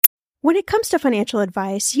When it comes to financial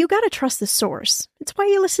advice, you gotta trust the source. It's why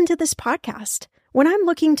you listen to this podcast. When I'm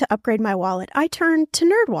looking to upgrade my wallet, I turn to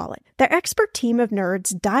NerdWallet. Their expert team of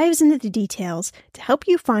nerds dives into the details to help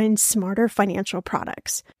you find smarter financial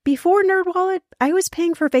products. Before NerdWallet, I was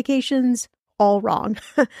paying for vacations all wrong.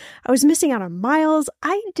 I was missing out on miles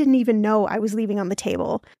I didn't even know I was leaving on the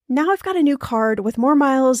table. Now I've got a new card with more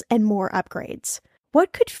miles and more upgrades.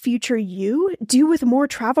 What could future you do with more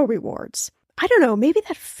travel rewards? I don't know, maybe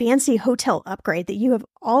that fancy hotel upgrade that you have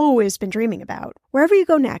always been dreaming about. Wherever you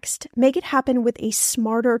go next, make it happen with a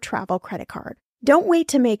smarter travel credit card. Don't wait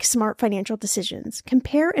to make smart financial decisions.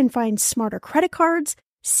 Compare and find smarter credit cards,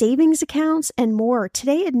 savings accounts, and more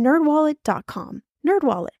today at nerdwallet.com.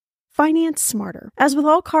 NerdWallet. Finance smarter. As with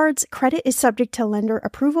all cards, credit is subject to lender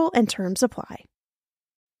approval and terms apply.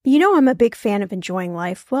 You know I'm a big fan of enjoying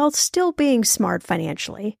life while still being smart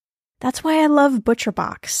financially. That's why I love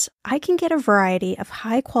ButcherBox. I can get a variety of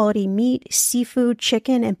high-quality meat, seafood,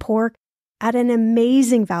 chicken, and pork at an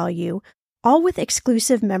amazing value, all with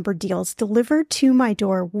exclusive member deals delivered to my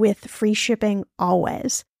door with free shipping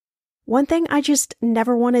always. One thing I just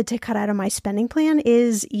never wanted to cut out of my spending plan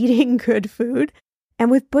is eating good food. And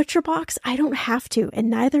with ButcherBox, I don't have to, and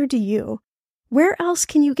neither do you. Where else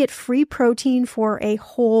can you get free protein for a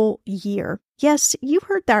whole year? Yes, you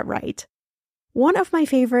heard that right. One of my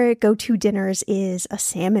favorite go-to dinners is a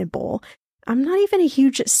salmon bowl. I'm not even a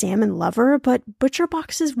huge salmon lover, but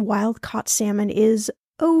ButcherBox's wild-caught salmon is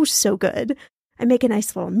oh so good. I make a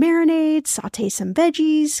nice little marinade, saute some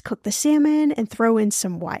veggies, cook the salmon, and throw in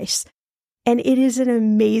some rice. And it is an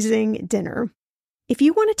amazing dinner. If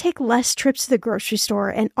you want to take less trips to the grocery store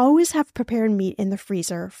and always have prepared meat in the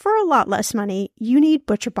freezer for a lot less money, you need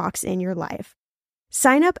ButcherBox in your life.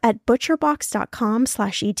 Sign up at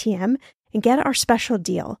butcherbox.com/ETM and get our special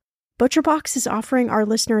deal. ButcherBox is offering our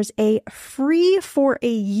listeners a free for a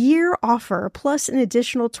year offer plus an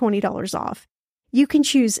additional $20 off. You can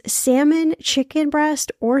choose salmon, chicken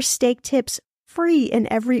breast, or steak tips free in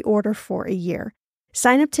every order for a year.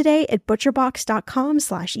 Sign up today at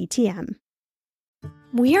butcherbox.com/ETM.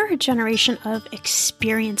 We are a generation of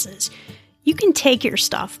experiences. You can take your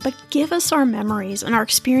stuff, but give us our memories and our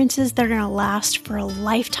experiences that are going to last for a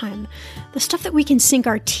lifetime. The stuff that we can sink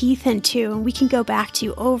our teeth into and we can go back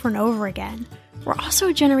to over and over again. We're also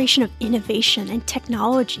a generation of innovation and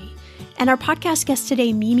technology. And our podcast guest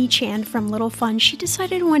today, Mimi Chan from Little Fun, she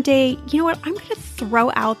decided one day, you know what, I'm going to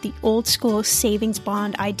throw out the old school savings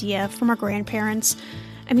bond idea from our grandparents.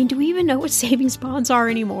 I mean, do we even know what savings bonds are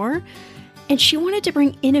anymore? And she wanted to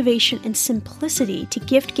bring innovation and simplicity to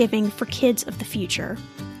gift giving for kids of the future.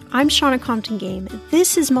 I'm Shauna Compton Game.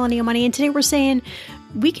 This is Millennial Money, and today we're saying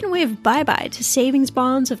we can wave bye-bye to savings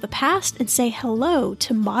bonds of the past and say hello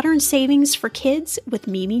to modern savings for kids with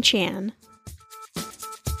Mimi Chan.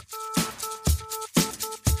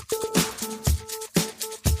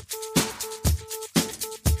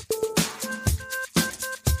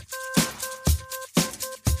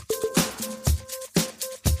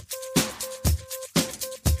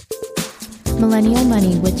 Millennial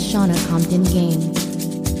Money with Shauna Compton Game.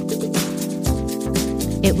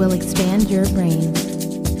 It will expand your brain.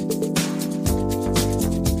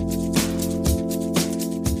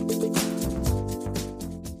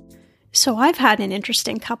 So I've had an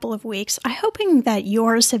interesting couple of weeks. I'm hoping that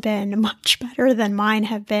yours have been much better than mine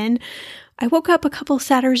have been. I woke up a couple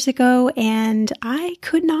Saturdays ago and I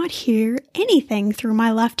could not hear anything through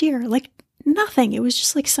my left ear. Like nothing. It was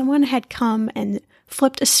just like someone had come and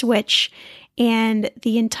flipped a switch and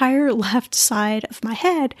the entire left side of my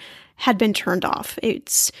head had been turned off.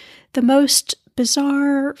 It's the most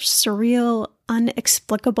bizarre, surreal,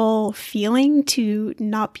 inexplicable feeling to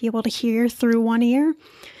not be able to hear through one ear.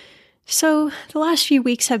 So the last few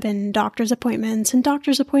weeks have been doctor's appointments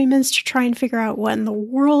to try and figure out what in the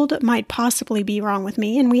world might possibly be wrong with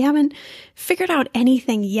me. And we haven't figured out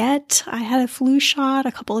anything yet. I had a flu shot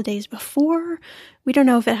a couple of days before. We don't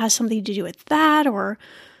know if it has something to do with that or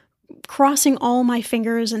crossing all my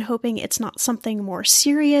fingers and hoping it's not something more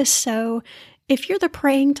serious. So if you're the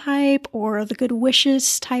praying type or the good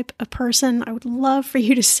wishes type of person, I would love for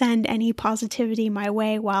you to send any positivity my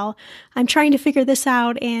way while I'm trying to figure this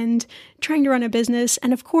out and trying to run a business.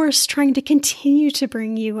 And of course, trying to continue to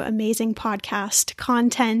bring you amazing podcast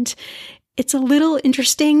content. It's a little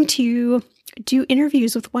interesting to do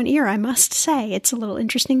interviews with one ear, I must say. It's a little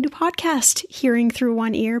interesting to podcast hearing through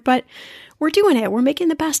one ear, but we're doing it. We're making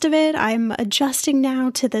the best of it. I'm adjusting now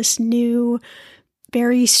to this new,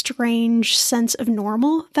 very strange sense of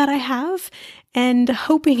normal that I have, and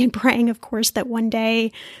hoping and praying, of course, that one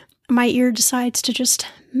day my ear decides to just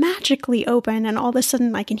magically open and all of a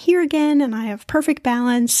sudden I can hear again and I have perfect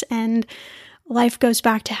balance and life goes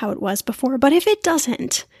back to how it was before. But if it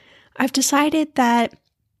doesn't, I've decided that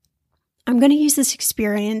I'm going to use this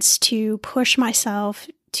experience to push myself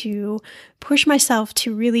to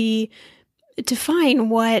really define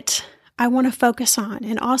what I want to focus on,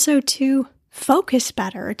 and also to focus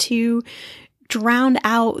better, to drown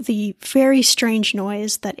out the very strange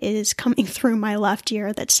noise that is coming through my left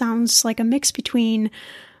ear that sounds like a mix between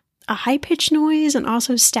a high-pitched noise and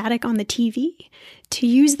also static on the TV, to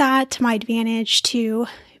use that to my advantage to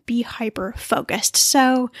be hyper-focused.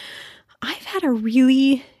 So I've had a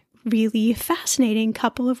really, really fascinating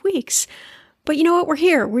couple of weeks. But you know what? We're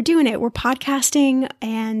here. We're doing it. We're podcasting,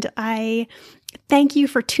 and I thank you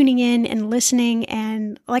for tuning in and listening.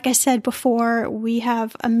 And like I said before, we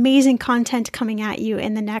have amazing content coming at you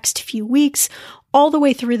in the next few weeks. All the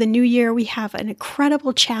way through the new year, we have an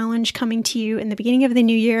incredible challenge coming to you in the beginning of the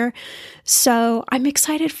new year. So I'm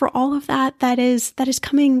excited for all of that is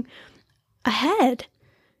coming ahead.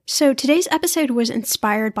 So today's episode was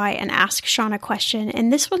inspired by an Ask Shauna question,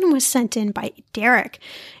 and this one was sent in by Derek.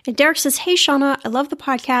 And Derek says, "Hey Shauna, I love the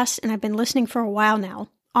podcast and I've been listening for a while now.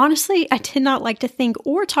 Honestly, I did not like to think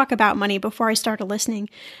or talk about money before I started listening,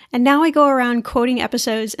 and now I go around quoting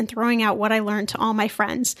episodes and throwing out what I learned to all my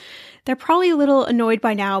friends. They're probably a little annoyed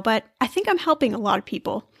by now, but I think I'm helping a lot of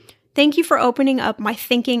people. Thank you for opening up my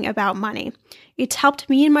thinking about money. It's helped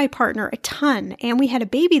me and my partner a ton, and we had a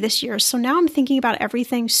baby this year, so now I'm thinking about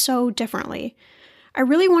everything so differently. I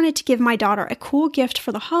really wanted to give my daughter a cool gift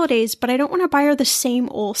for the holidays, but I don't want to buy her the same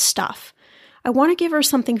old stuff. I want to give her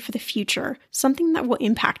something for the future, something that will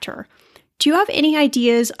impact her. Do you have any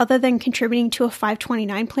ideas other than contributing to a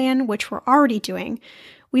 529 plan, which we're already doing?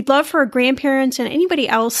 We'd love for our grandparents and anybody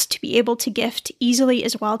else to be able to gift easily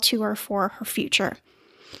as well to her for her future."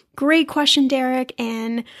 Great question, Derek,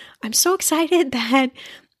 and I'm so excited that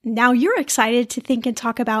now you're excited to think and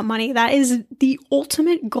talk about money. That is the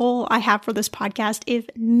ultimate goal I have for this podcast. If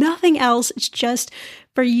nothing else, it's just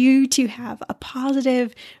for you to have a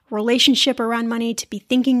positive relationship around money, to be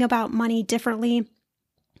thinking about money differently,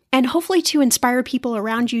 and hopefully to inspire people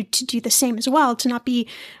around you to do the same as well, to not be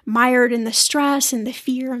mired in the stress and the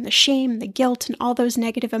fear and the shame and the guilt and all those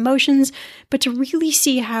negative emotions, but to really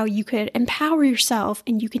see how you could empower yourself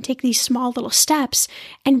and you can take these small little steps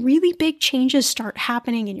and really big changes start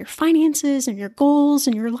happening in your finances and your goals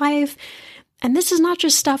and your life. And this is not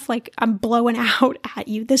just stuff like I'm blowing out at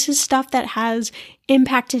you. This is stuff that has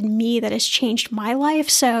impacted me, that has changed my life.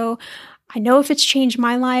 So I know if it's changed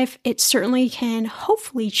my life, it certainly can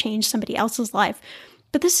hopefully change somebody else's life.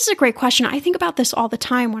 But this is a great question. I think about this all the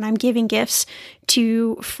time when I'm giving gifts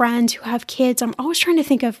to friends who have kids. I'm always trying to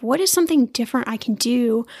think of what is something different I can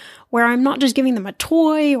do where I'm not just giving them a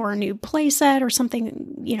toy or a new playset or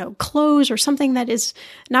something, clothes or something that is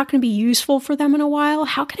not going to be useful for them in a while.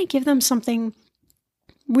 How can I give them something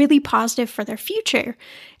really positive for their future?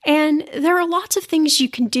 And there are lots of things you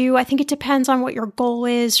can do. I think it depends on what your goal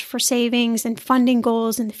is for savings and funding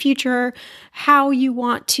goals in the future, how you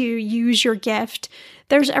want to use your gift.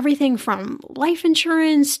 There's everything from life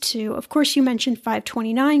insurance to, of course, you mentioned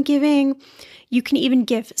 529 giving. You can even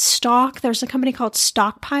give stock. There's a company called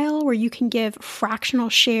Stockpile where you can give fractional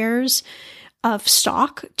shares of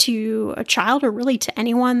stock to a child or really to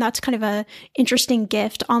anyone. That's kind of a interesting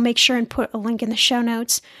gift. I'll make sure and put a link in the show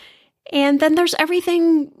notes. And then there's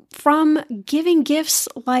everything from giving gifts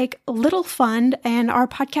like Little Fund and our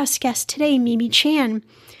podcast guest today, Mimi Chan.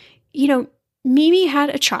 Mimi had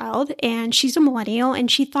a child and she's a millennial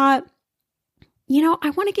and she thought, I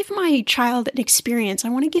want to give my child an experience. I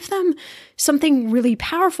want to give them something really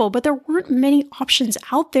powerful, but there weren't many options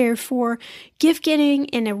out there for gift getting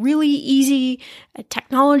in a really easy,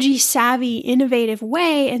 technology savvy, innovative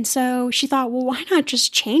way. And so she thought, well, why not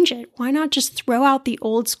just change it? Why not just throw out the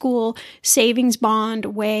old school savings bond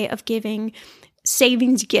way of giving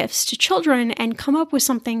savings gifts to children and come up with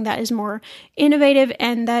something that is more innovative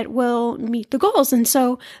and that will meet the goals. And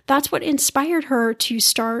so that's what inspired her to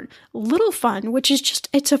start Little Fund, which is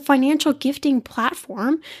it's a financial gifting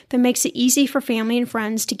platform that makes it easy for family and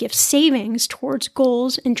friends to give savings towards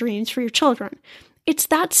goals and dreams for your children. It's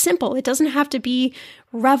that simple. It doesn't have to be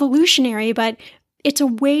revolutionary, but it's a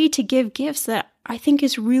way to give gifts that I think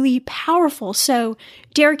is really powerful. So,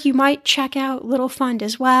 Derek, you might check out Little Fund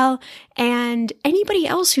as well. And anybody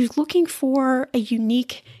else who's looking for a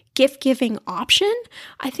unique gift-giving option,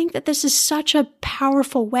 I think that this is such a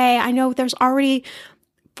powerful way. I know there's already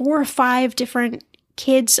 4 or 5 different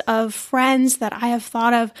kids of friends that I have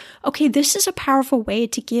thought of, okay, this is a powerful way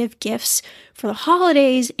to give gifts for the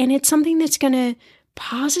holidays, and it's something that's going to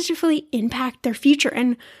positively impact their future.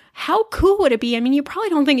 And how cool would it be? I mean, you probably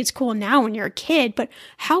don't think it's cool now when you're a kid, but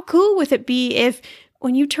how cool would it be if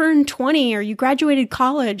when you turn 20 or you graduated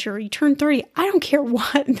college or you turn 30, I don't care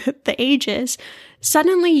what the age is,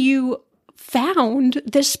 suddenly you found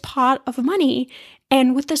this pot of money.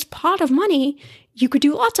 And with this pot of money, you could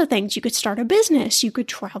do lots of things. You could start a business. You could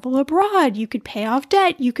travel abroad. You could pay off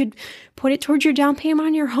debt. You could put it towards your down payment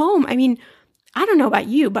on your home. I mean, I don't know about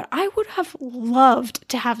you, but I would have loved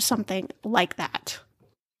to have something like that.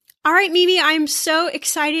 All right, Mimi, I'm so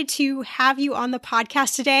excited to have you on the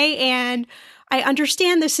podcast today. And I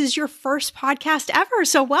understand this is your first podcast ever,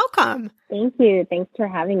 so welcome. Thank you. Thanks for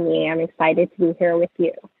having me. I'm excited to be here with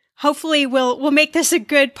you. Hopefully we'll make this a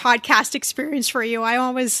good podcast experience for you. I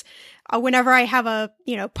always, whenever I have a,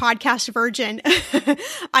 podcast virgin,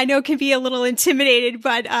 I know it can be a little intimidated,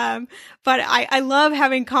 but I love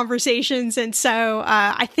having conversations. And so,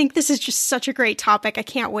 I think this is just such a great topic. I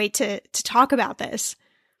can't wait to talk about this.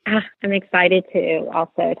 I'm excited to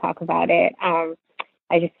also talk about it.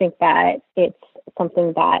 I just think that it's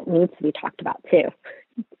something that needs to be talked about too.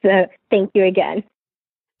 So thank you again.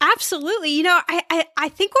 Absolutely. I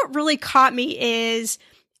think what really caught me is,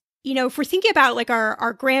 if we're thinking about like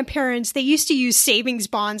our grandparents, they used to use savings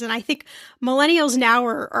bonds. And I think millennials now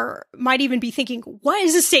are might even be thinking, what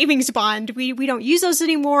is a savings bond? We don't use those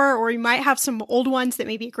anymore, or we might have some old ones that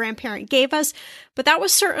maybe a grandparent gave us. But that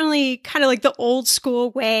was certainly kind of like the old school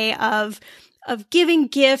way of giving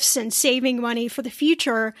gifts and saving money for the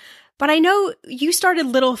future. But I know you started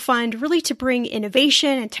Little Fund really to bring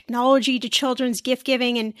innovation and technology to children's gift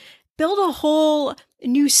giving and build a whole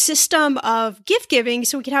new system of gift giving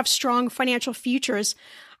so we could have strong financial futures.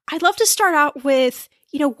 I'd love to start out with,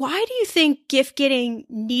 why do you think gift giving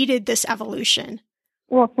needed this evolution?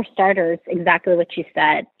 Well, for starters, exactly what you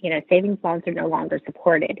said, savings bonds are no longer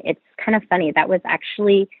supported. It's kind of funny. That was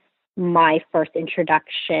actually my first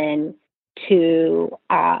introduction to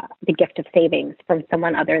the gift of savings from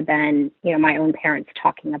someone other than, my own parents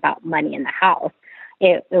talking about money in the house.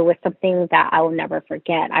 It was something that I will never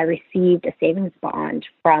forget. I received a savings bond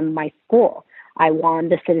from my school. I won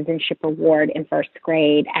the citizenship award in first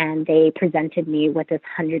grade, and they presented me with this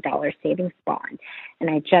 $100 savings bond. And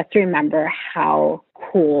I just remember how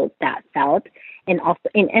cool that felt. And also,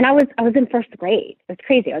 and I was in first grade. It was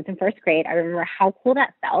crazy. I was in first grade. I remember how cool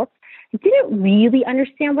that felt. I didn't really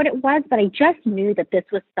understand what it was, but I just knew that this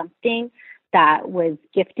was something that was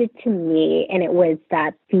gifted to me. And it was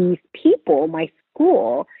that these people, my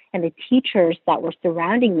school and the teachers that were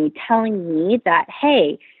surrounding me, telling me that,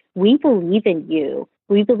 hey, we believe in you.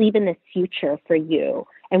 We believe in the future for you.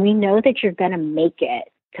 And we know that you're going to make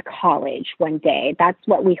it to college one day. That's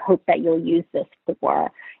what we hope that you'll use this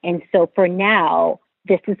for. And so for now,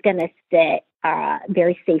 this is going to sit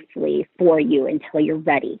very safely for you until you're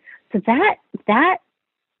ready. So that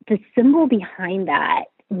the symbol behind that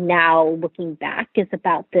now looking back is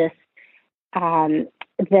about this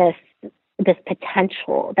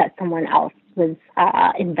potential that someone else was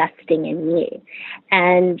investing in me.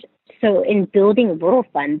 And so in building Little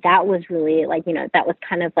Fund, that was really that was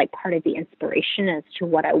kind of like part of the inspiration as to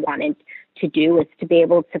what I wanted to do, is to be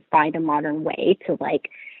able to find a modern way to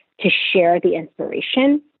share the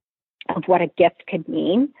inspiration of what a gift could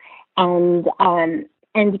mean.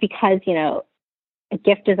 And because, a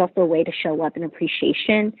gift is also a way to show love and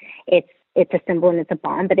appreciation. It's a symbol and it's a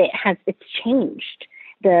bond, but it's changed.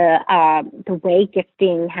 The way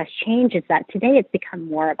gifting has changed is that today it's become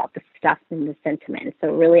more about the stuff and the sentiment.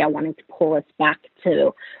 So really, I wanted to pull us back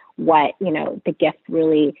to what, the gift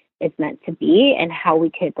really is meant to be, and how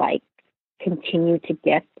we could continue to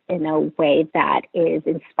gift in a way that is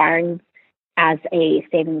inspiring as a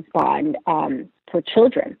savings bond for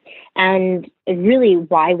children. And really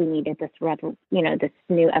why we needed this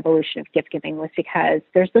new evolution of gift giving was because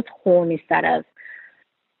there's this whole new set of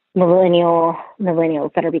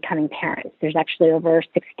millennials that are becoming parents. There's actually over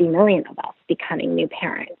 60 million of us becoming new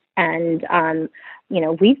parents. And,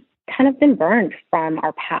 we've kind of been burned from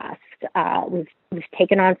our past. We've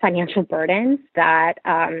taken on financial burdens that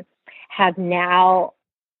have now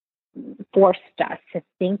forced us to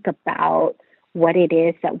think about what it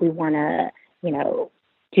is that we want to,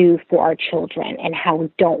 do for our children, and how we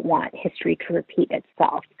don't want history to repeat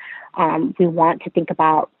itself. We want to think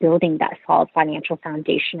about building that solid financial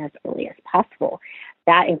foundation as early as possible.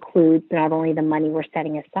 That includes not only the money we're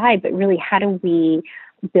setting aside, but really how do we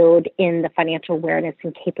build in the financial awareness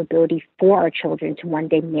and capability for our children to one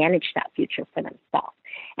day manage that future for themselves.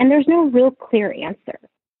 And there's no real clear answer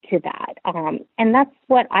to that. And that's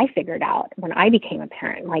what I figured out when I became a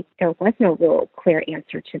parent. There was no real clear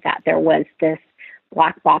answer to that. There was this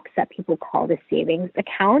black box that people call the savings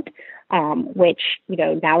account, which,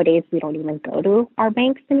 nowadays we don't even go to our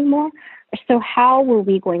banks anymore. So how were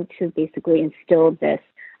we going to basically instill this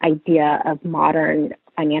idea of modern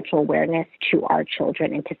financial awareness to our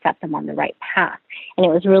children and to set them on the right path? And it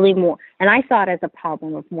was really more, and I saw it as a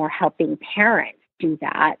problem of more helping parents do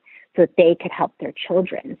that so that they could help their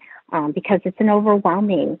children, because it's an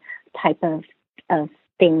overwhelming type of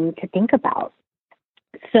thing to think about.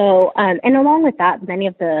 So, and along with that, many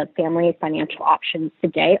of the family financial options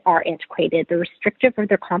today are antiquated, they're restrictive, or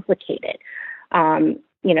they're complicated.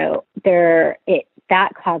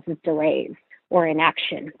 That causes delays or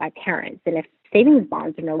inaction by parents. And if savings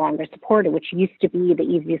bonds are no longer supported, which used to be the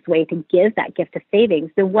easiest way to give that gift of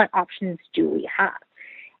savings, then what options do we have?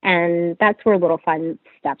 And that's where Little Fund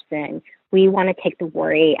steps in. We want to take the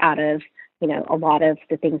worry out of, a lot of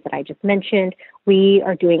the things that I just mentioned. We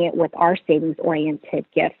are doing it with our savings-oriented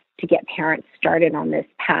gifts to get parents started on this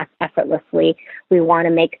path effortlessly. We want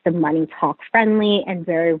to make the money talk friendly and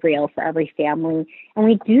very real for every family. And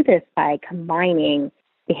we do this by combining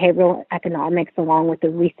behavioral economics along with the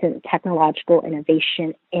recent technological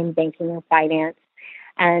innovation in banking and finance,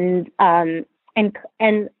 and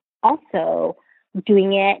also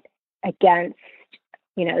doing it against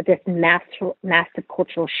this massive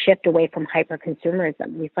cultural shift away from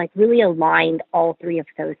hyper-consumerism. We've really aligned all three of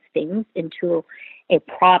those things into a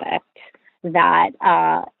product that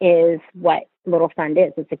is what Little Fund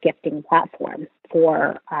is. It's a gifting platform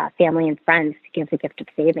for family and friends to give the gift of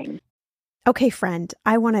savings. Okay, friend,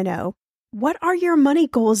 I want to know, what are your money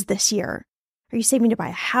goals this year? Are you saving to buy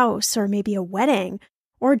a house or maybe a wedding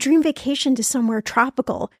or a dream vacation to somewhere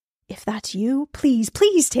tropical? If that's you, please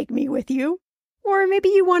take me with you. Or maybe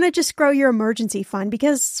you want to just grow your emergency fund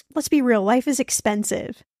because, let's be real, life is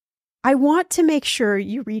expensive. I want to make sure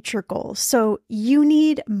you reach your goals, so you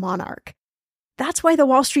need Monarch. That's why the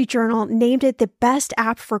Wall Street Journal named it the best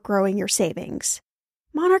app for growing your savings.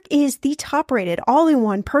 Monarch is the top-rated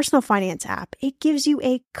all-in-one personal finance app. It gives you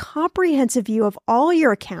a comprehensive view of all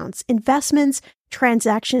your accounts, investments,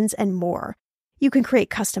 transactions, and more. You can create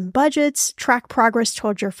custom budgets, track progress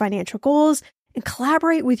towards your financial goals, and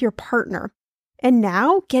collaborate with your partner. And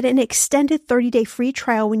now, get an extended 30-day free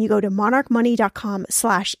trial when you go to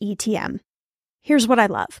monarchmoney.com/ETM. Here's what I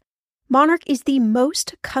love. Monarch is the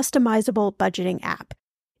most customizable budgeting app.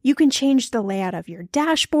 You can change the layout of your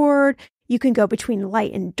dashboard. You can go between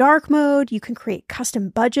light and dark mode. You can create custom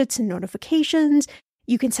budgets and notifications.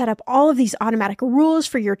 You can set up all of these automatic rules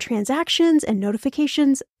for your transactions and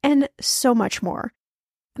notifications, and so much more.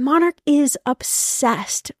 Monarch is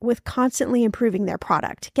obsessed with constantly improving their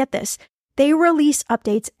product. Get this. They release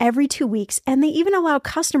updates every 2 weeks, and they even allow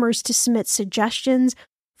customers to submit suggestions,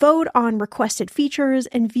 vote on requested features,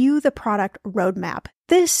 and view the product roadmap.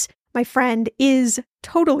 This, my friend, is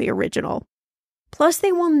totally original. Plus,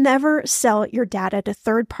 they will never sell your data to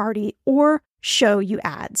third party or show you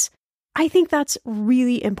ads. I think that's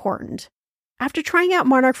really important. After trying out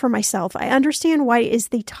Monarch for myself, I understand why it is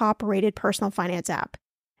the top-rated personal finance app.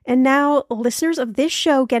 And now, listeners of this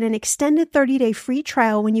show get an extended 30-day free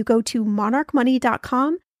trial when you go to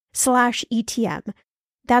monarchmoney.com/ETM.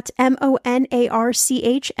 That's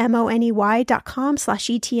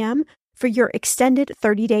monarchmoney.com/ETM for your extended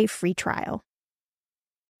 30-day free trial.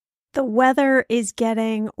 The weather is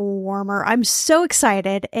getting warmer. I'm so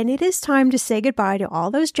excited, and it is time to say goodbye to all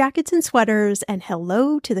those jackets and sweaters and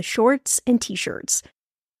hello to the shorts and t-shirts.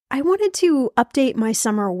 I wanted to update my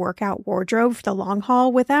summer workout wardrobe for the long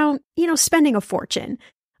haul without, spending a fortune.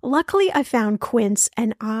 Luckily, I found Quince,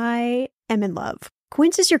 and I am in love.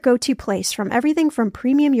 Quince is your go-to place from everything from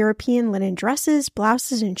premium European linen dresses,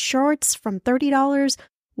 blouses, and shorts from $30,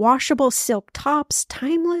 washable silk tops,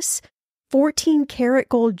 timeless, 14-karat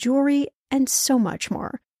gold jewelry, and so much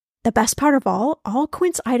more. The best part of all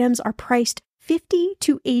Quince items are priced 50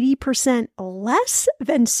 to 80% less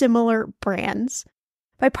than similar brands.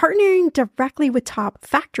 By partnering directly with top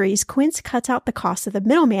factories, Quince cuts out the cost of the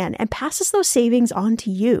middleman and passes those savings on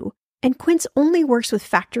to you. And Quince only works with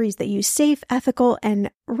factories that use safe, ethical,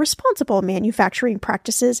 and responsible manufacturing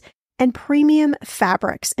practices and premium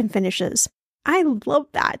fabrics and finishes. I love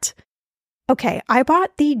that. Okay, I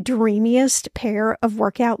bought the dreamiest pair of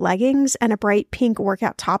workout leggings and a bright pink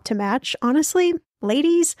workout top to match. Honestly,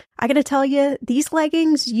 ladies, I gotta tell you, these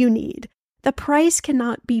leggings you need. The price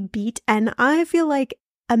cannot be beat, and I feel like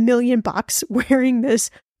 $1 million wearing this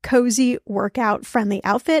cozy workout friendly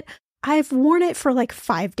outfit. I've worn it for like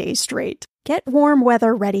 5 days straight. Get warm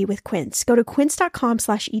weather ready with Quince. Go to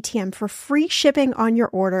quince.com/ETM for free shipping on your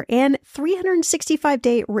order and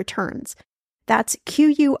 365-day returns. That's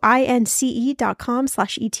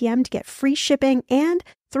QUINCE.com/ETM to get free shipping and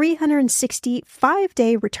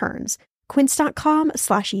 365-day returns.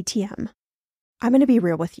 Quince.com/ETM. I'm going to be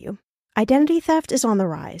real with you. Identity theft is on the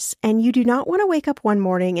rise, and you do not want to wake up one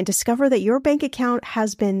morning and discover that your bank account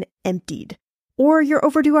has been emptied, or you're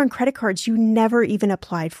overdue on credit cards you never even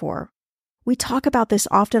applied for. We talk about this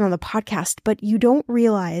often on the podcast, but you don't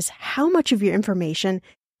realize how much of your information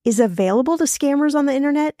is available to scammers on the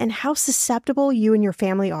internet and how susceptible you and your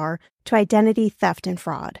family are to identity theft and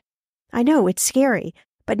fraud. I know, it's scary,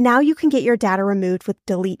 but now you can get your data removed with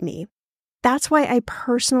Delete Me. That's why I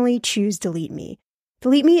personally choose Delete Me.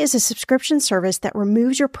 Delete Me is a subscription service that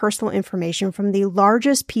removes your personal information from the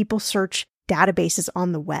largest people search databases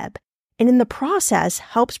on the web, and in the process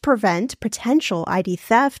helps prevent potential ID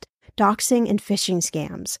theft, doxing, and phishing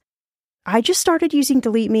scams. I just started using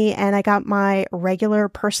Delete Me and I got my regular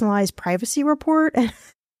personalized privacy report, and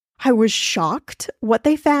I was shocked what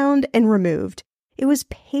they found and removed. It was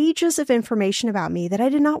pages of information about me that I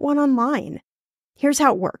did not want online. Here's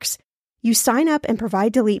how it works. You sign up and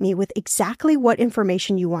provide Delete Me with exactly what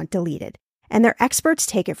information you want deleted, and their experts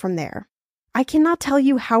take it from there. I cannot tell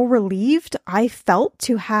you how relieved I felt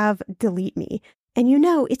to have Delete Me. And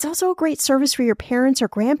it's also a great service for your parents or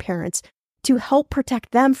grandparents to help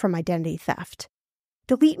protect them from identity theft.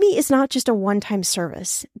 Delete Me is not just a one-time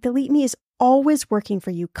service. Delete Me is always working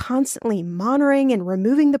for you, constantly monitoring and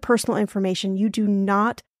removing the personal information you do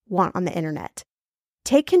not want on the internet.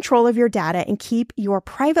 Take control of your data and keep your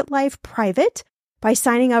private life private by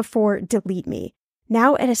signing up for Delete Me,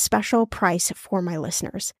 now at a special price for my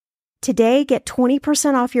listeners. Today, get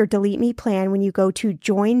 20% off your Delete Me plan when you go to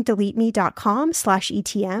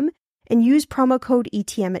joindeleteme.com/ETM and use promo code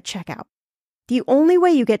ETM at checkout. The only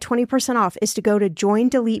way you get 20% off is to go to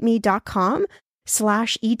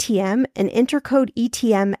joindeleteme.com/ETM and enter code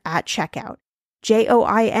ETM at checkout.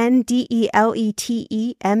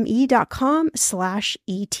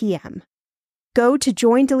 joindeleteme.com/ETM. Go to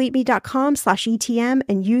joindeleteme.com/ETM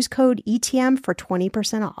and use code ETM for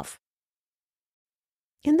 20% off.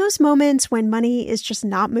 In those moments when money is just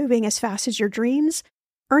not moving as fast as your dreams,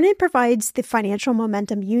 Earnin provides the financial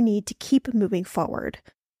momentum you need to keep moving forward.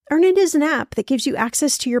 Earnin is an app that gives you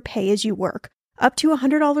access to your pay as you work, up to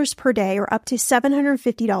 $100 per day or up to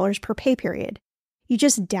 $750 per pay period. You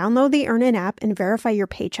just download the Earnin app and verify your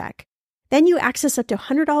paycheck. Then you access up to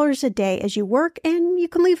 $100 a day as you work, and you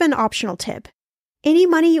can leave an optional tip. Any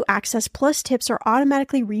money you access plus tips are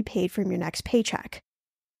automatically repaid from your next paycheck.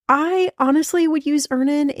 I honestly would use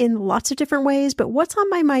Earnin in lots of different ways, but what's on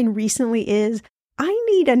my mind recently is I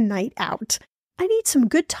need a night out. I need some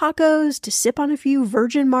good tacos to sip on a few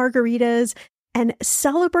virgin margaritas and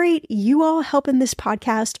celebrate you all helping this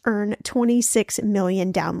podcast earn 26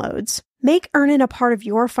 million downloads. Make Earnin a part of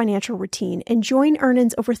your financial routine and join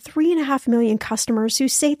Earnin's over 3.5 million customers who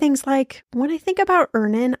say things like, when I think about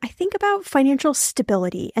Earnin, I think about financial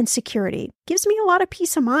stability and security. Gives me a lot of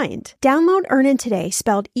peace of mind. Download Earnin today,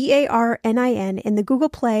 spelled EARNIN, in the Google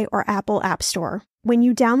Play or Apple App Store. When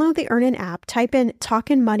you download the Earnin app, type in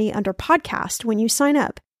Talkin' Money under podcast when you sign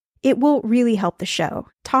up. It will really help the show.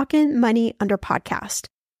 Talkin' Money under podcast.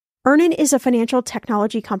 Earnin is a financial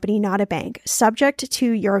technology company, not a bank, subject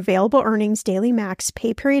to your available earnings, daily max,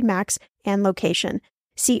 pay period max, and location.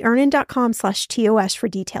 See earnin.com/TOS for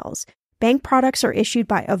details. Bank products are issued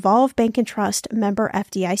by Evolve Bank and Trust, member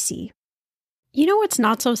FDIC. You know what's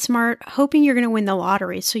not so smart? Hoping you're going to win the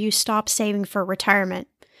lottery so you stop saving for retirement.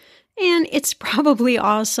 And it's probably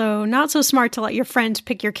also not so smart to let your friends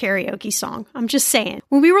pick your karaoke song. I'm just saying.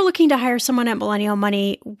 When we were looking to hire someone at Millennial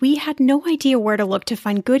Money, we had no idea where to look to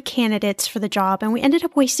find good candidates for the job, and we ended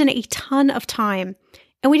up wasting a ton of time.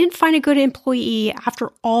 And we didn't find a good employee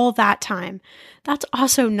after all that time. That's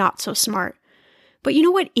also not so smart. But you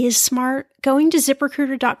know what is smart? Going to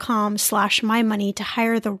ZipRecruiter.com/mymoney to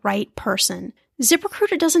hire the right person.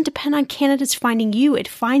 ZipRecruiter doesn't depend on candidates finding you. It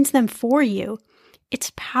finds them for you.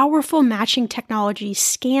 Its powerful matching technology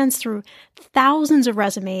scans through thousands of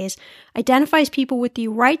resumes, identifies people with the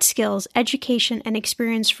right skills, education, and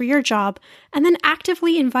experience for your job, and then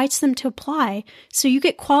actively invites them to apply so you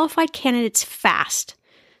get qualified candidates fast.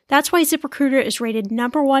 That's why ZipRecruiter is rated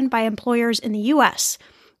 #1 by employers in the U.S.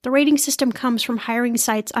 The rating system comes from hiring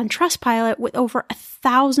sites on Trustpilot with over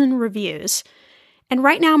 1,000 reviews. And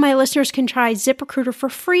right now, my listeners can try ZipRecruiter for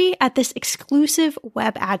free at this exclusive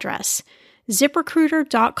web address,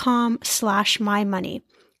 ZipRecruiter.com/mymoney.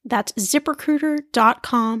 That's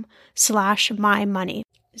ZipRecruiter.com/mymoney.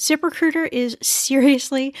 ZipRecruiter is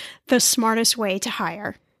seriously the smartest way to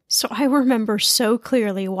hire. So I remember so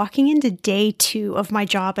clearly walking into day 2 of my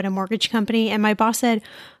job at a mortgage company, and my boss said,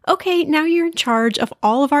 "Okay, now you're in charge of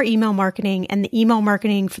all of our email marketing and the email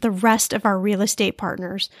marketing for the rest of our real estate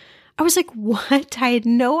partners." I was like, what? I had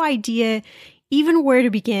no idea even where to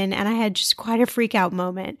begin, and I had just quite a freak out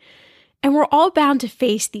moment. And we're all bound to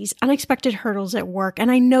face these unexpected hurdles at work,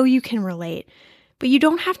 and I know you can relate. But you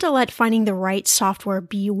don't have to let finding the right software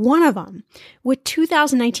be one of them. With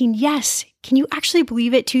 2019, yes, can you actually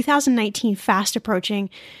believe it? 2019 fast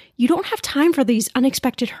approaching. You don't have time for these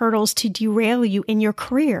unexpected hurdles to derail you in your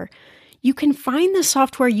career. You can find the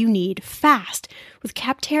software you need fast with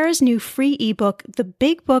Capterra's new free ebook, The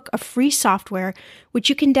Big Book of Free Software, which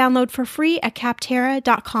you can download for free at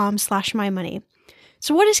capterra.com/mymoney.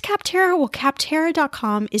 So what is Capterra? Well,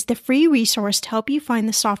 Capterra.com is the free resource to help you find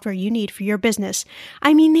the software you need for your business.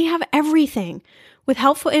 I mean, they have everything. With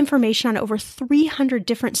helpful information on over 300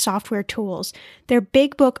 different software tools, their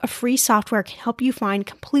big book of free software can help you find a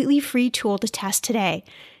completely free tool to test today.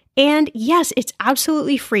 And yes, it's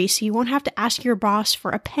absolutely free, so you won't have to ask your boss for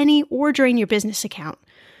a penny or drain your business account.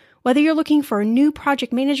 Whether you're looking for a new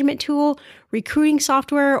project management tool, recruiting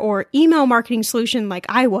software, or email marketing solution like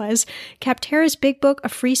I was, Capterra's Big Book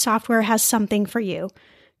of Free Software has something for you.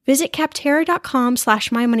 Visit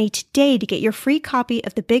capterra.com/mymoney today to get your free copy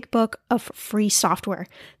of the Big Book of Free Software.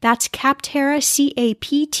 That's Capterra,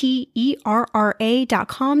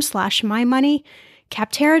 CAPTERRA.com/mymoney,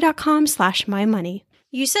 capterra.com/mymoney.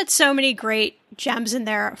 You said so many great gems in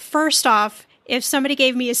there. First off, if somebody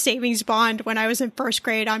gave me a savings bond when I was in first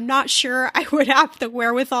grade, I'm not sure I would have the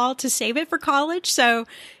wherewithal to save it for college. So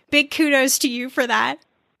big kudos to you for that.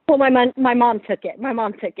 Well, my mom took it.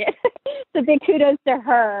 So big kudos to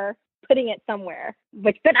her putting it somewhere.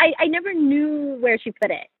 But I never knew where she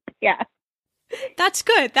put it. Yeah. That's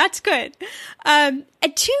good. And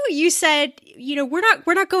two, you said,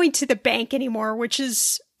 we're not going to the bank anymore, which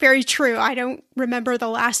is very true. I don't remember the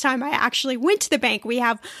last time I actually went to the bank. We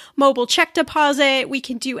have mobile check deposit. We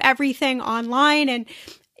can do everything online. And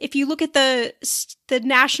if you look at the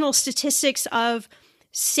national statistics of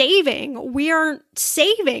saving, we aren't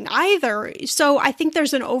saving either. So I think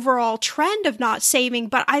there's an overall trend of not saving,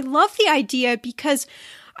 but I love the idea because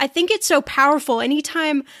I think it's so powerful.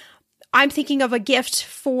 Anytime I'm thinking of a gift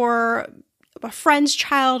for a friend's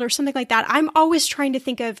child or something like that, I'm always trying to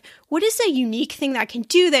think of what is a unique thing that I can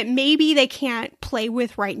do that maybe they can't play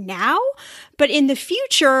with right now, but in the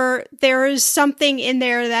future, there is something in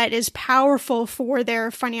there that is powerful for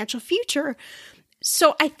their financial future.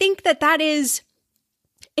 So I think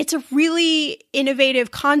it's a really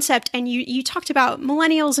innovative concept. And you talked about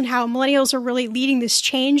millennials and how millennials are really leading this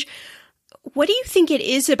change. What do you think it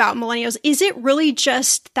is about millennials? Is it really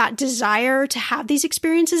just that desire to have these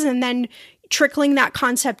experiences and then trickling that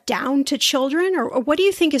concept down to children? Or what do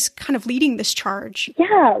you think is kind of leading this charge?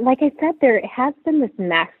 Yeah, like I said, there has been this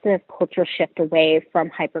massive cultural shift away from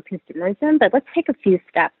hyper-consumerism, but let's take a few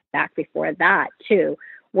steps back before that too,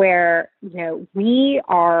 where, we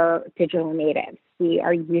are digital natives. We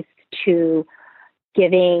are used to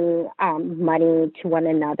giving money to one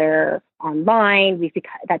another online.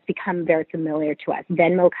 That's become very familiar to us.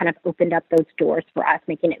 Venmo kind of opened up those doors for us,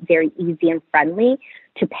 making it very easy and friendly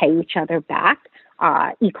to pay each other back.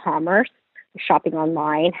 E-commerce, shopping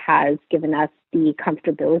online, has given us the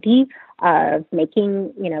comfortability of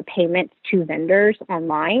making, payments to vendors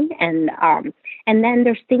online. And then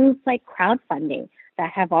there's things like crowdfunding that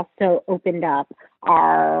have also opened up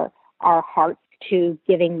our hearts to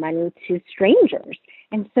giving money to strangers.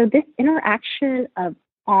 And so this interaction of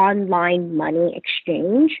online money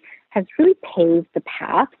exchange has really paved the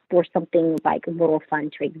path for something like Little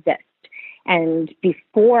Fund to exist. And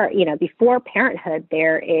before parenthood,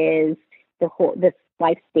 there is this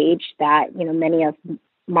life stage that, many of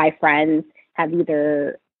my friends have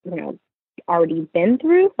either, already been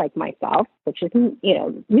through, like myself, which is,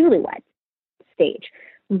 newlywed stage.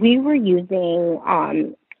 We were using,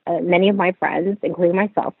 many of my friends, including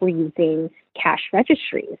myself, were using cash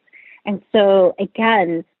registries. And so,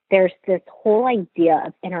 again, there's this whole idea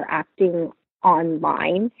of interacting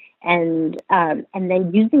online and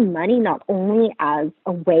then using money not only as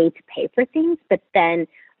a way to pay for things, but then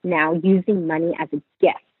now using money as a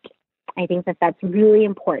gift. I think that that's really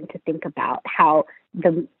important to think about, how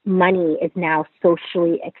the money is now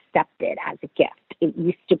socially accepted as a gift. It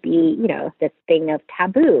used to be, this thing of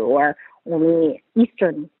taboo, or only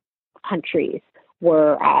Eastern countries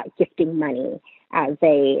were gifting money as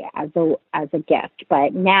a gift.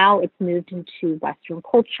 But now it's moved into Western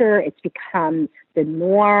culture. It's become the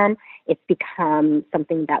norm. It's become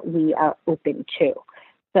something that we are open to.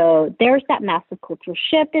 So there's that massive cultural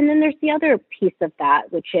shift. And then there's the other piece of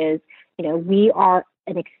that, which is, we are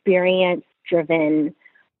an experience-driven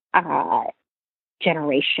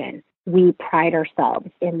generation. We pride ourselves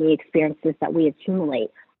in the experiences that we accumulate,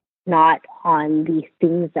 not on the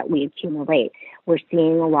things that we accumulate. We're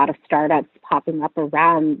seeing a lot of startups popping up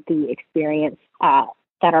around the experience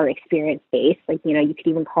that are experience-based. Like, you could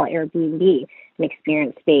even call Airbnb an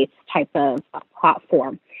experience-based type of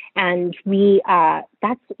platform. And we,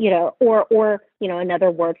 that's, or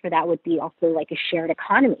another word for that would be also like a shared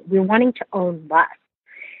economy. We're wanting to own less.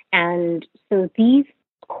 And so these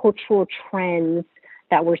cultural trends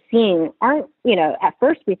that we're seeing aren't, at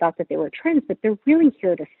first we thought that they were trends, but they're really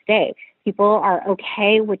here to stay. People are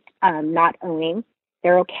okay with not owning.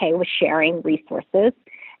 They're okay with sharing resources,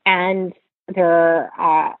 and they're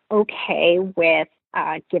okay with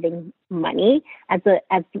giving money as the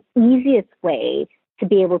easiest way to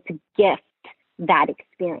be able to gift that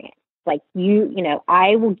experience. Like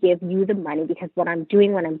I will give you the money, because what I'm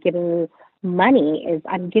doing when I'm giving you money is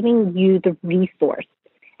I'm giving you the resource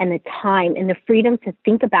and the time and the freedom to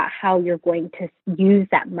think about how you're going to use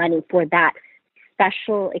that money for that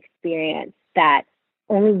special experience that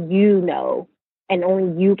only you know and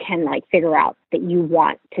only you can figure out that you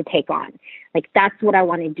want to take on. That's what I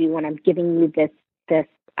want to do when I'm giving you this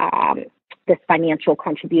financial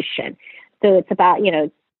contribution. So it's about,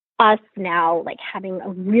 us now having a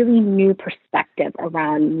really new perspective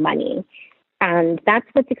around money. And that's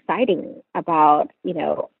what's exciting about,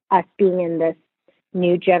 us being in this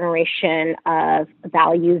new generation of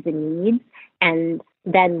values and needs, and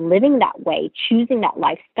then living that way, choosing that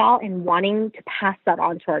lifestyle and wanting to pass that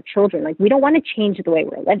on to our children. We don't want to change the way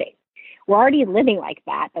we're living. We're already living like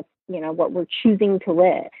that. That's, what we're choosing to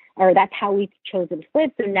live, or that's how we've chosen to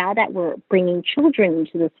live. So now that we're bringing children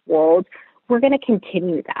into this world, we're going to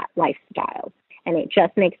continue that lifestyle. And it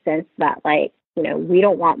just makes sense that we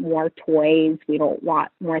don't want more toys. We don't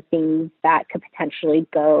want more things that could potentially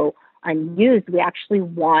go unused. We actually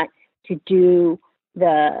want to do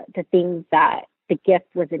the things that the gift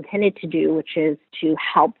was intended to do, which is to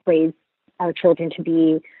help raise our children to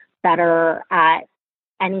be better at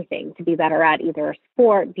anything, to be better at either a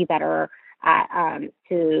sport, be better at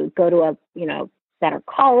to go to a better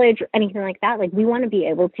college or anything like that. We want to be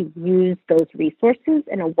able to use those resources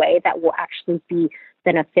in a way that will actually be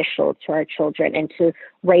beneficial to our children and to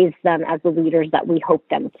raise them as the leaders that we hope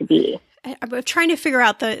them to be. I'm trying to figure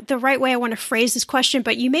out the right way I want to phrase this question,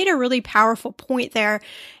 but you made a really powerful point there.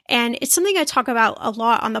 And it's something I talk about a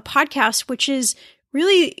lot on the podcast, which is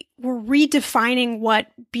really we're redefining what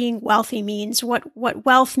being wealthy means, what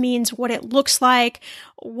wealth means, what it looks like,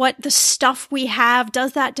 what the stuff we have.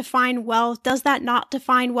 Does that define wealth? Does that not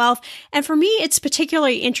define wealth? And for me, it's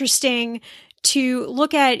particularly interesting to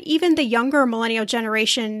look at even the younger millennial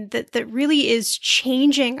generation that really is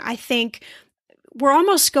changing. I think we're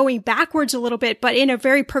almost going backwards a little bit, but in a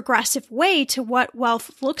very progressive way to what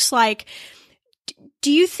wealth looks like.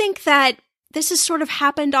 Do you think that this has sort of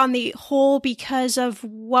happened on the whole because of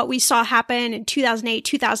what we saw happen in 2008,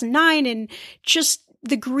 2009, and just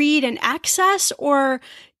the greed and excess? Or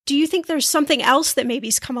do you think there's something else that maybe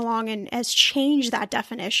has come along and has changed that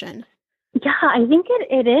definition? Yeah, I think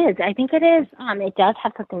it is. I think it is. It does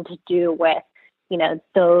have something to do with,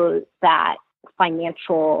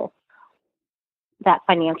 that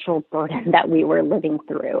financial burden that we were living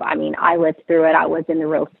through. I mean, I lived through it. I was in the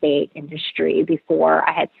real estate industry before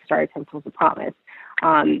I had started Pencils of Promise.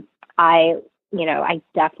 I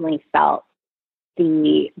definitely felt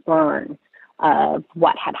the burn of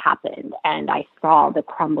what had happened, and I saw the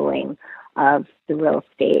crumbling of the real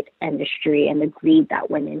estate industry and the greed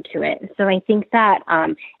that went into it. And so I think that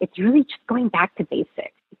it's really just going back to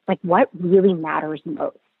basics. It's what really matters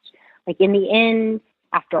most. In the end,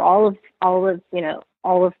 after all of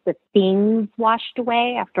the things washed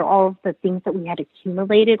away, after all of the things that we had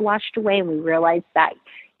accumulated washed away, and we realized that,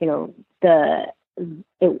 it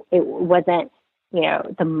wasn't,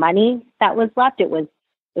 the money that was left. It was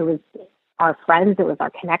our friends, it was our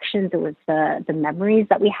connections, it was the memories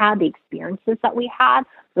that we had, the experiences that we had.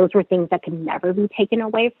 Those were things that could never be taken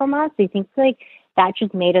away from us. I think that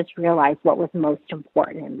just made us realize what was most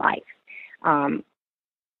important in life.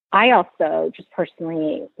 I also just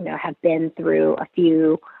personally, have been through a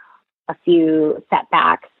few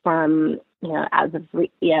setbacks from, as of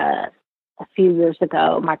a few years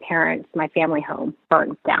ago, my family home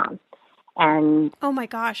burned down, and oh my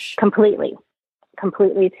gosh, completely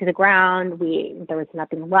to the ground. There was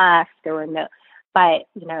nothing left. But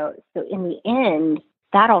so in the end,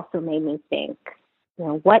 that also made me think,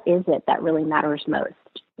 what is it that really matters most?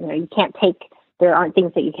 You can't take there aren't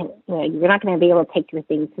things that you're not going to be able to take your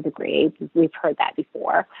things to the grave. We've heard that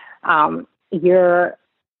before.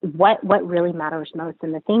 What really matters most.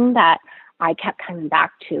 And the thing that I kept coming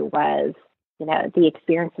back to was, the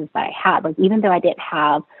experiences that I had. Like, even though I didn't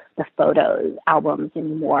have the photos, albums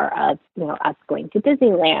anymore of, us going to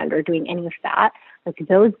Disneyland or doing any of that, like,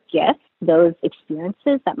 those gifts, those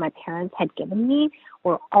experiences that my parents had given me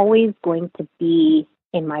were always going to be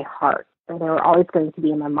in my heart, or they were always going to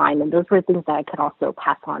be in my mind. And those were things that I could also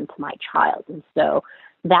pass on to my child. And so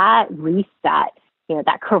that reset,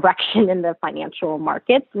 that correction in the financial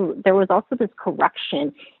markets, there was also this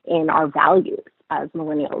correction in our values as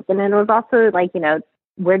millennials. And it was also like,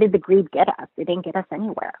 where did the greed get us? It didn't get us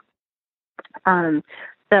anywhere.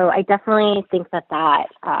 So I definitely think that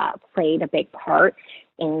played a big part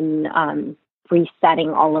in resetting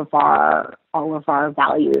all of our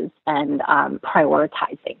values and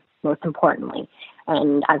prioritizing, most importantly.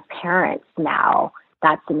 And as parents now,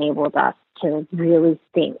 that's enabled us to really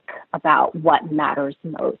think about what matters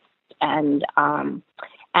most. And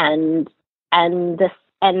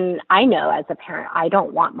I know as a parent, I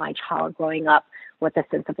don't want my child growing up with a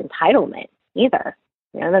sense of entitlement either.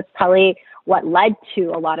 That's probably what led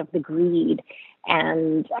to a lot of the greed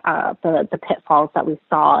and the pitfalls that we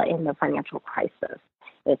saw in the financial crisis.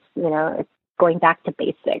 It's going back to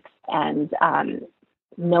basics and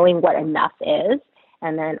knowing what enough is,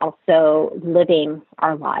 and then also living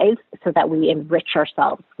our lives so that we enrich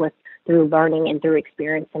ourselves through learning and through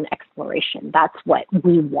experience and exploration. That's what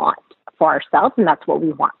we want for ourselves, and that's what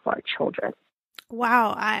we want for our children.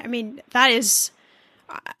 Wow. I mean,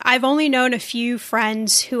 I've only known a few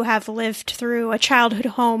friends who have lived through a childhood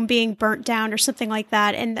home being burnt down or something like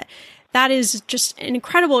that. And that is just an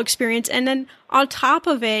incredible experience. And then on top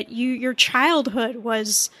of it, your childhood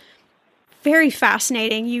was very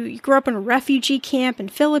fascinating. You grew up in a refugee camp in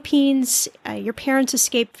Philippines. Your parents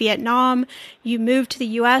escaped Vietnam. You moved to the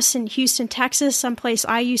U.S. in Houston, Texas, someplace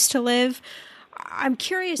I used to live. I'm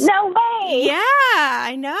curious. No way. Yeah,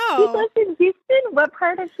 I know. You lived in Houston? What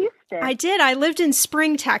part of Houston? I did. I lived in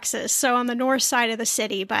Spring, Texas, so on the north side of the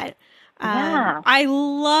city. But yeah. I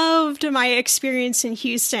loved my experience in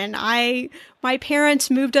Houston. My parents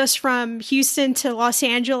moved us from Houston to Los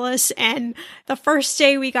Angeles, and the first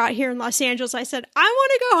day we got here in Los Angeles, I said, I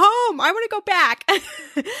want to go home. I want to go back.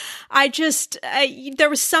 There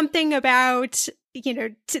was something about,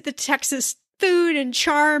 the Texas food and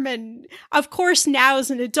charm. And of course, now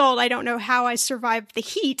as an adult, I don't know how I survived the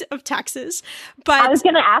heat of Texas, but I was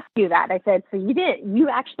going to ask you that. I said, so you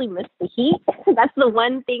actually missed the heat? That's the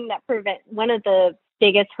one thing one of the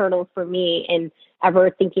biggest hurdles for me in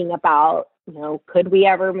ever thinking about, could we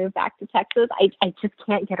ever move back to Texas? I just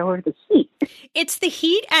can't get over the heat. It's the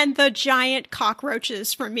heat and the giant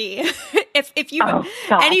cockroaches for me. if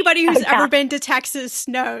Anybody who's ever been to Texas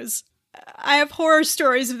knows. I have horror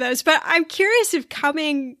stories of those, but I'm curious if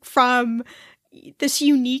coming from this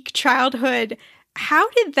unique childhood, how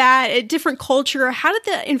did a different culture, how did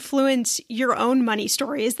that influence your own money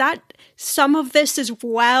story? Is that some of this as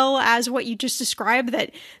well as what you just described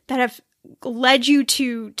that have led you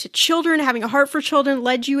to children, having a heart for children,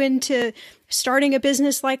 led you into starting a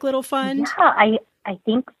business like Little Fund? Yeah, I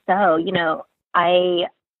think so.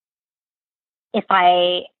 If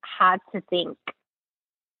I had to think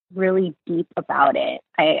really deep about it,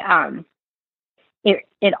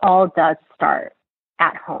 it all does start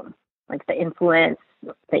at home. Like the influence,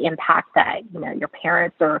 the impact that your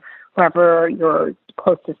parents or whoever your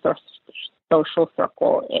closest social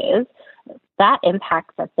circle is, that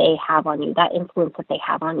impact that they have on you, that influence that they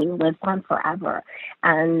have on you lives on forever.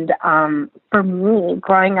 And for me,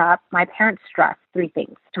 growing up, my parents stressed three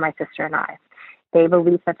things to my sister and I. They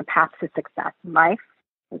believed that the path to success in life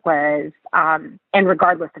was, and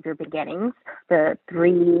regardless of your beginnings, the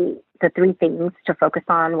three things to focus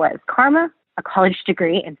on was karma, a college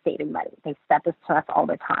degree, and saving money. They said this to us all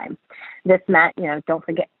the time. This meant, don't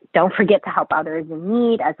forget to help others in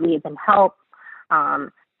need as we have been helped.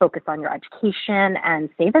 Focus on your education and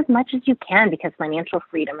save as much as you can because financial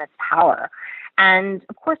freedom is power. And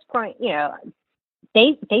of course,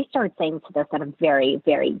 they started saying to this at a very,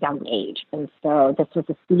 very young age. And so this was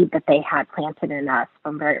a seed that they had planted in us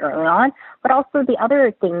from very early on. But also the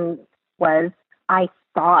other thing was I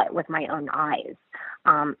saw it with my own eyes.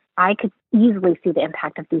 I could easily see the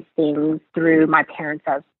impact of these things through my parents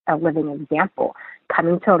as a living example.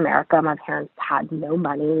 Coming to America, my parents had no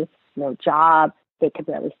money, no job. They could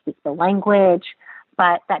barely speak the language,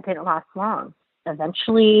 but that didn't last long.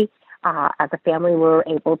 Eventually, as a family, we were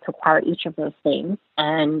able to acquire each of those things,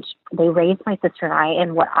 and they raised my sister and I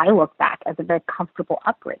in what I look back as a very comfortable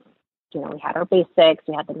upbringing. we had our basics,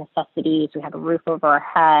 we had the necessities, we had a roof over our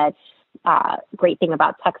head. Great thing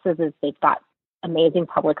about Texas is they've got amazing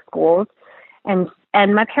public schools. And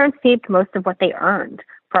my parents saved most of what they earned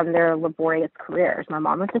from their laborious careers. My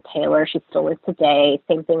mom was a tailor. She still is today.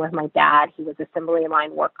 Same thing with my dad. He was an assembly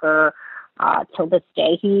line worker. Till this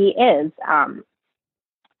day, he is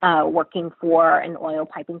working for an oil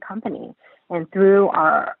piping company. And though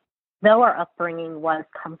our upbringing was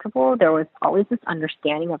comfortable, there was always this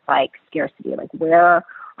understanding of like scarcity, like where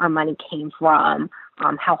our money came from,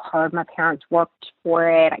 how hard my parents worked for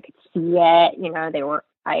it. I could see it.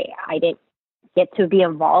 I didn't get to be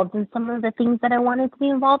involved in some of the things that I wanted to be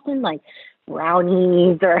involved in, like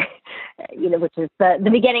brownies or, which is the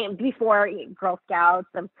beginning before Girl Scouts,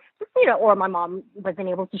 and or my mom wasn't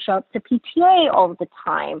able to show up to PTA all the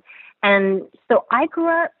time. And so I grew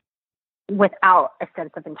up without a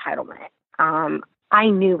sense of entitlement. I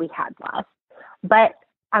knew we had less, but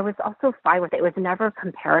I was also fine with it. It was never a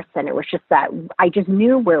comparison. It was just that I just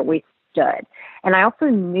knew where we stood. And I also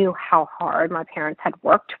knew how hard my parents had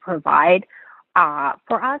worked to provide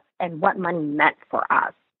for us and what money meant for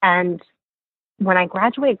us. And when I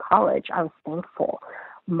graduated college, I was thankful.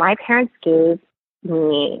 My parents gave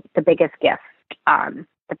me the biggest gift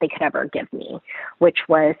that they could ever give me, which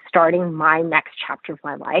was starting my next chapter of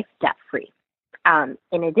my life debt-free.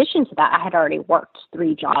 In addition to that, I had already worked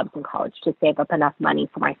 3 jobs in college to save up enough money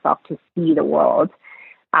for myself to see the world,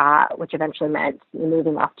 which eventually meant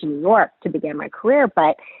moving off to New York to begin my career.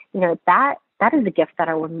 But, that is a gift that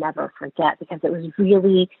I will never forget, because it was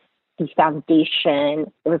really the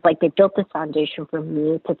foundation. It was like they built this foundation for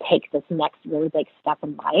me to take this next really big step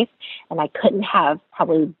in life. And I couldn't have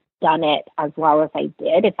probably done it as well as I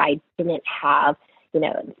did if I didn't have,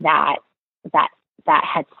 that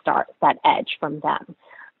head start, that edge from them.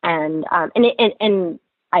 And I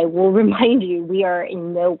will remind you, we are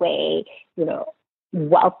in no way,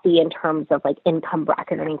 wealthy in terms of like income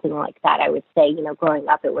bracket or anything like that. I would say, growing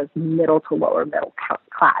up, it was middle to lower middle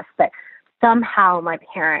class, but somehow my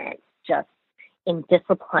parents just in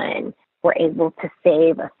discipline were able to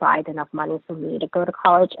save aside enough money for me to go to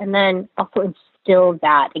college, and then also instill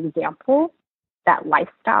that example, that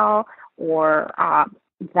lifestyle, or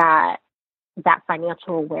that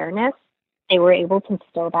financial awareness. They were able to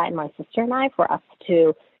instill that in my sister and I for us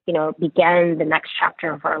to, begin the next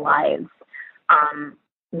chapter of our lives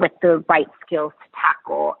with the right skills to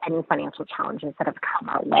tackle any financial challenges that have come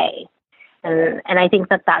our way. And I think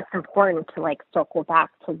that that's important to like circle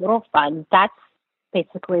back to Little Fund. That's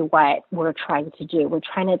basically what we're trying to do. We're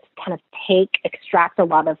trying to kind of extract a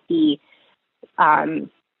lot of the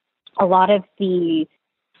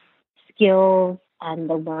skills and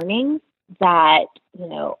the learning that,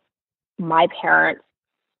 my parents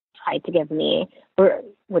tried to give me, they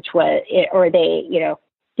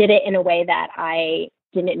did it in a way that I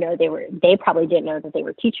didn't know they probably didn't know that they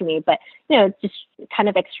were teaching me, but, just kind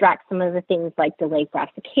of extract some of the things like delayed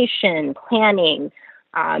gratification, planning,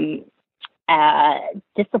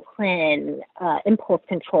 discipline, impulse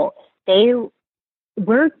control.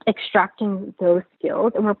 We're extracting those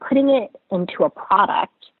skills and we're putting it into a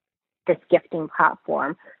product, this gifting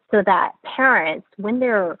platform, so that parents, when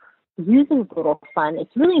they're using Little Fund,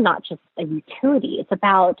 it's really not just a utility. It's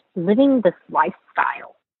about living this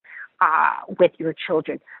lifestyle with your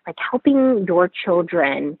children, like helping your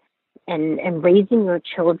children and raising your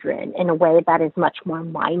children in a way that is much more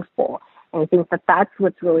mindful. And I think that that's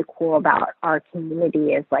what's really cool about our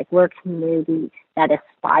community is like we're a community that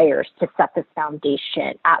aspires to set this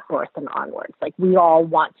foundation at birth and onwards. Like we all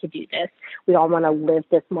want to do this. We all want to live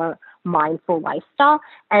this more mindful lifestyle.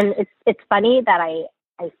 And it's funny that I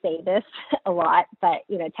say this a lot, but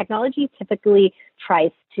technology typically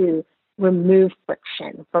tries to remove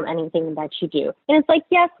friction from anything that you do. And it's like,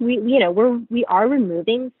 yes, we are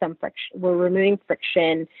removing some friction. We're removing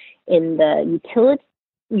friction in the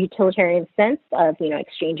utilitarian sense of,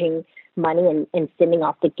 exchanging money and sending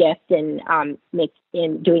off the gift and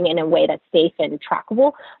doing it in a way that's safe and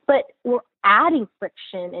trackable. But we're adding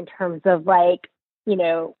friction in terms of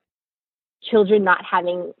children not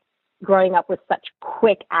growing up with such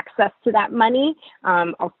quick access to that money.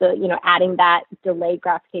 Also, adding that delayed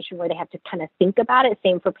gratification where they have to kind of think about it.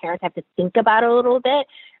 Same for parents, have to think about it a little bit,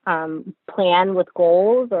 plan with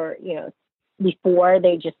goals or, before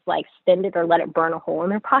they just like spend it or let it burn a hole in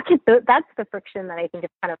their pocket. So that's the friction that I think is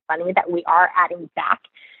kind of funny that we are adding back,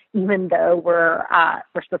 even though we're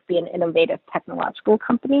supposed to be an innovative technological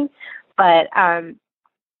company. But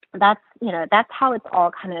that's how it's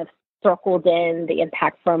all kind of circled in. The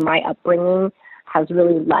impact from my upbringing has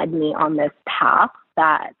really led me on this path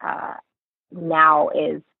that now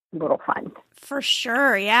is Little Fund. For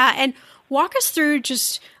sure. Yeah. And walk us through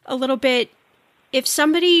just a little bit. If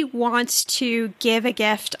somebody wants to give a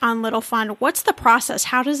gift on Little Fund, what's the process?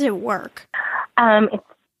 How does it work? It's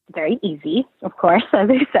very easy, of course, as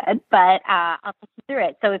I said, but I'll take you through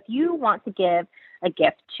it. So if you want to give a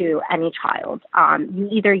gift to any child, you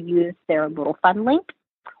either use their Little Fund link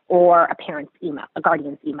or a parent's email, a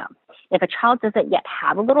guardian's email. If a child doesn't yet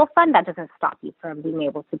have a Little Fund, that doesn't stop you from being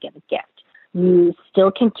able to give a gift. You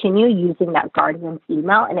still continue using that guardian's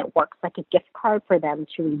email, and it works like a gift card for them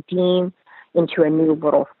to redeem into a new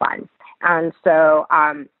Little Fund. And so,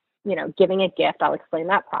 giving a gift, I'll explain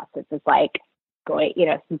that process. It's like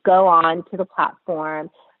you go on to the platform,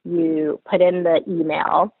 you put in the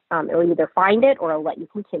email, it'll either find it or it'll let you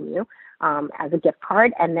continue as a gift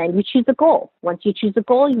card, and then you choose a goal. Once you choose a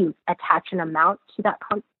goal, you attach an amount to that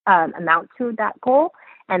goal,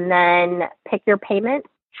 and then pick your payment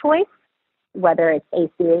choice, whether it's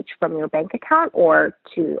ACH from your bank account or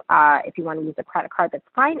to, if you want to use a credit card, that's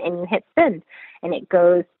fine, and you hit send. And it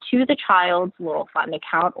goes to the child's Little Fund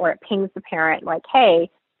account, or it pings the parent like, hey,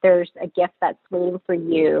 there's a gift that's waiting for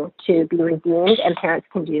you to be redeemed, and parents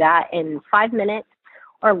can do that in 5 minutes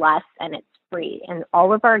or less, and it's free. And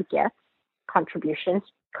all of our gifts, contributions,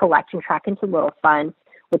 collect and track into Little Fund,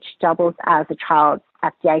 which doubles as a child's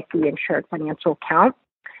FDIC-insured financial account.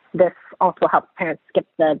 This also helps parents skip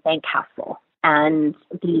the bank hassle. And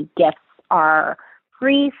the gifts are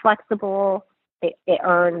free, flexible. It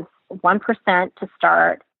earns 1% to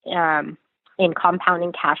start in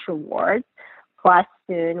compounding cash rewards. Plus,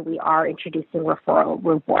 soon we are introducing referral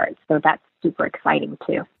rewards. So that's super exciting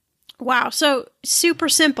too. Wow. So super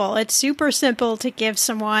simple. It's super simple to give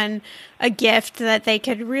someone a gift that they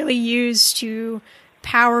could really use to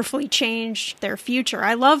powerfully change their future.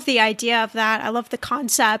 I love the idea of that. I love the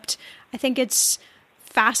concept. I think it's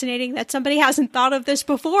fascinating that somebody hasn't thought of this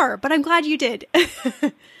before, but I'm glad you did.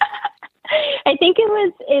 I think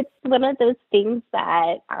it's one of those things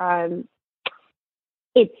that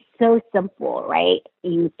it's so simple, right?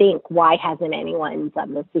 You think, why hasn't anyone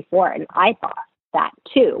done this before? And I thought that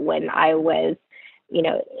too when I was,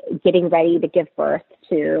 getting ready to give birth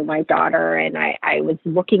to my daughter, and I was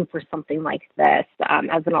looking for something like this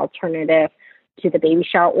as an alternative to the baby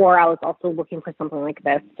shower, or I was also looking for something like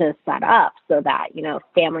this to set up so that,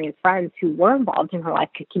 family and friends who were involved in her life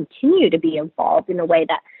could continue to be involved in a way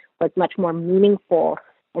that was much more meaningful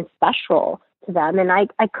and special to them. And I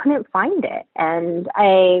couldn't find it. And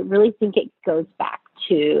I really think it goes back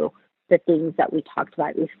to the things that we talked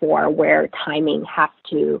about before, where timing has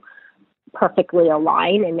to perfectly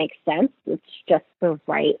align and make sense. It's just the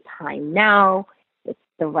right time now. It's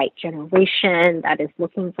the right generation that is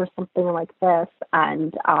looking for something like this.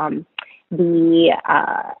 And the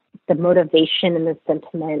motivation and the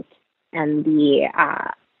sentiment and the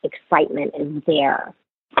excitement is there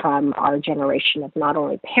from our generation of not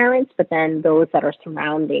only parents, but then those that are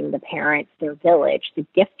surrounding the parents, their village, the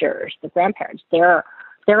gifters, the grandparents. They're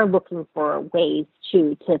looking for ways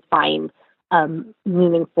to find a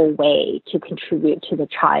meaningful way to contribute to the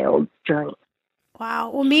child's journey. Wow.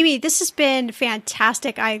 Well, Mimi, this has been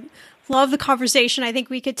fantastic. I love the conversation. I think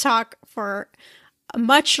we could talk for a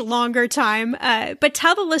much longer time, but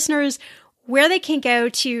tell the listeners where they can go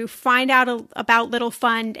to find out about Little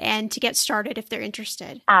Fund and to get started if they're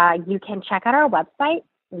interested. You can check out our website,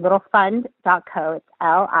 littlefund.co. It's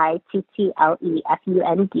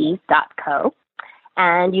LITTLEFUND.co.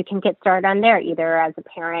 And you can get started on there, either as a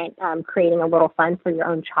parent creating a Little Fund for your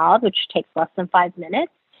own child, which takes less than 5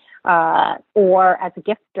 minutes, or as a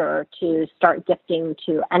gifter to start gifting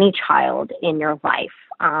to any child in your life.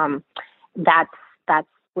 That's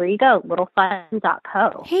where you go,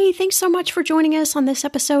 littlefund.co. Hey, thanks so much for joining us on this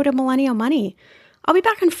episode of Millennial Money. I'll be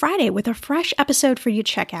back on Friday with a fresh episode for you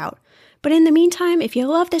to check out. But in the meantime, if you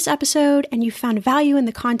love this episode and you found value in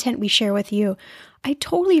the content we share with you, I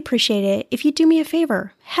totally appreciate it if you do me a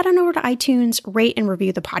favor. Head on over to iTunes, rate and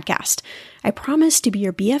review the podcast. I promise to be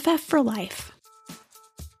your BFF for life.